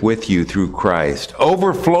relationship with you through Christ,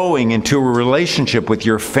 overflowing into a relationship with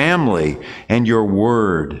your family and your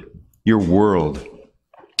word, your world.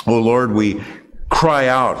 Oh, Lord, we cry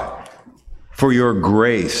out for your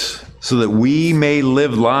grace, so that we may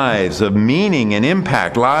live lives of meaning and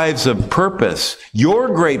impact, lives of purpose, your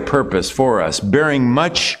great purpose for us, bearing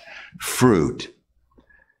much fruit.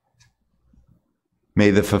 May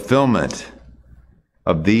the fulfillment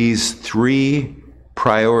of these three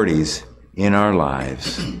priorities in our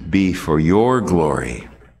lives be for your glory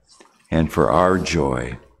and for our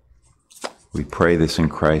joy. We pray this in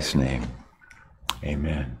Christ's name.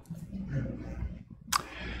 Amen.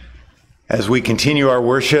 As we continue our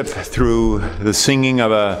worship through the singing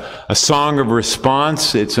of a song of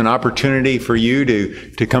response, it's an opportunity for you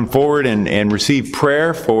to come forward and receive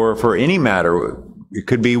prayer for any matter. It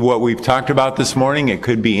could be what we've talked about this morning. It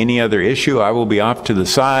could be any other issue. I will be off to the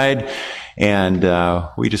side, and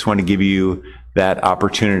we just want to give you that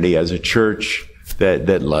opportunity as a church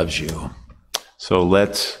that loves you. So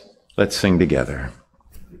let's sing together.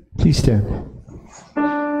 Please stand.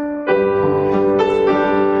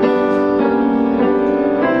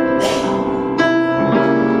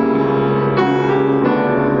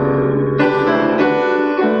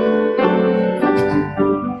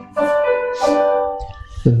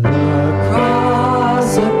 The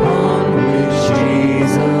cross upon which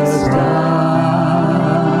Jesus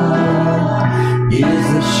died is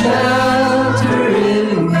the shelter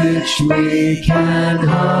in which we can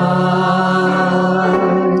hide,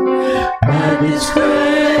 and His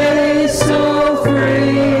grace so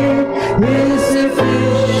free is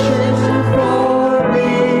sufficient for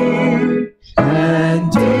me,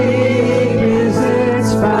 and deep is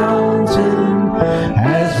its fountain,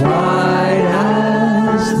 as wide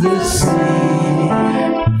as the sea.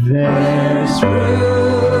 There's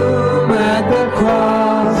room at the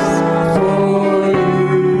cross for you.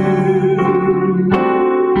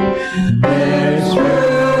 There's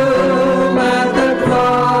room at the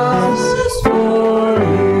cross for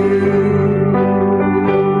you.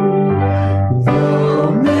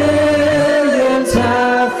 Though millions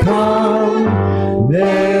have come,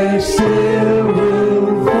 there's still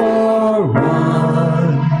room for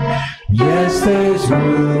one. Yes, there's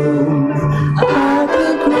room at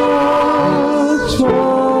the cross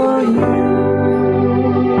for you.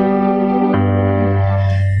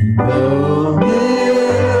 Though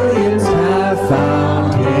millions have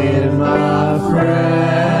found Him a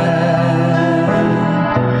friend,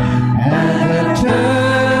 and have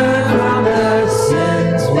turned from the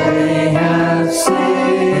sins they have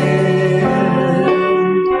sinned,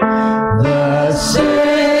 the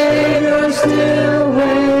Savior still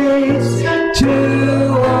waits to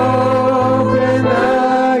open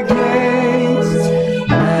the gates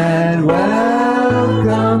and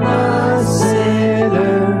welcome a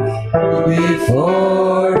sinner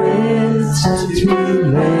before it's too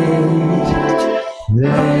late.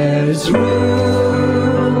 There's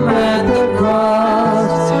room at the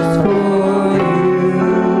cross for you.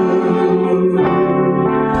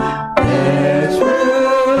 There's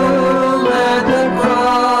room at the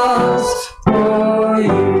cross for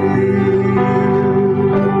you.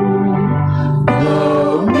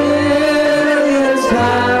 Though millions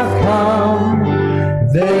have come,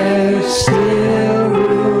 there's still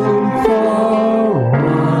room for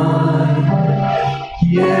one.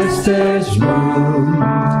 Yes, there's room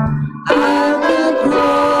at the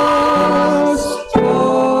cross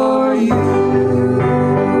for you.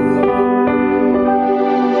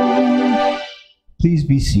 Please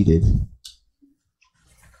be seated.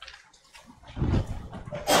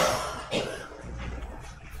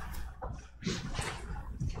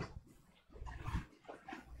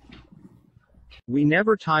 We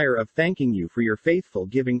never tire of thanking you for your faithful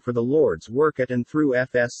giving for the Lord's work at and through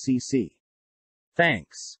FSCC.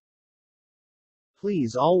 Thanks.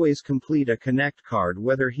 Please always complete a Connect card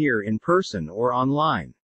whether here in person or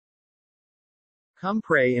online. Come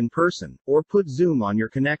pray in person, or put Zoom on your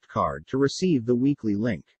Connect card to receive the weekly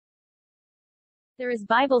link. There is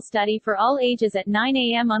Bible study for all ages at 9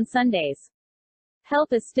 a.m. on Sundays.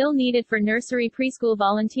 Help is still needed for nursery preschool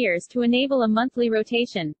volunteers to enable a monthly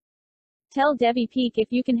rotation. Tell Debbie Peak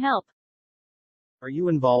if you can help. Are you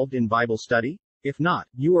involved in Bible study? If not,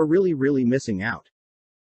 you are really missing out.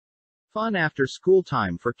 Fun after school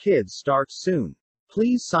time for kids starts soon.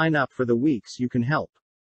 Please sign up for the weeks you can help.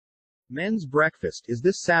 Men's breakfast is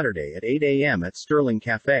this Saturday at 8 a.m. at Sterling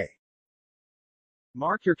Cafe.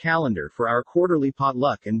 Mark your calendar for our quarterly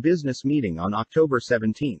potluck and business meeting on October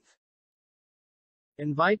 17th.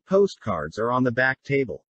 Invite postcards are on the back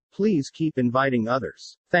table. Please keep inviting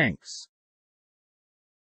others. Thanks.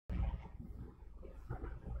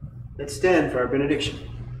 Let's stand for our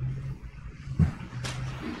benediction.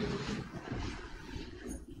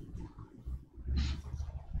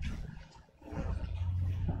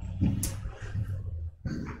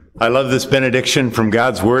 I love this benediction from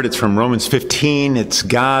God's Word. It's from Romans 15. It's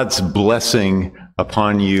God's blessing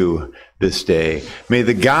upon you this day. May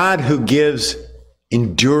the God who gives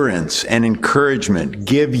endurance and encouragement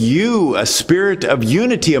give you a spirit of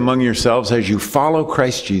unity among yourselves as you follow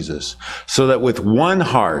Christ Jesus, so that with one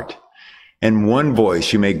heart and one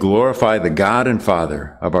voice you may glorify the God and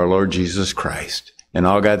Father of our Lord Jesus Christ. And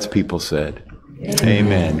all God's people said,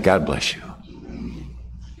 Amen. God bless you.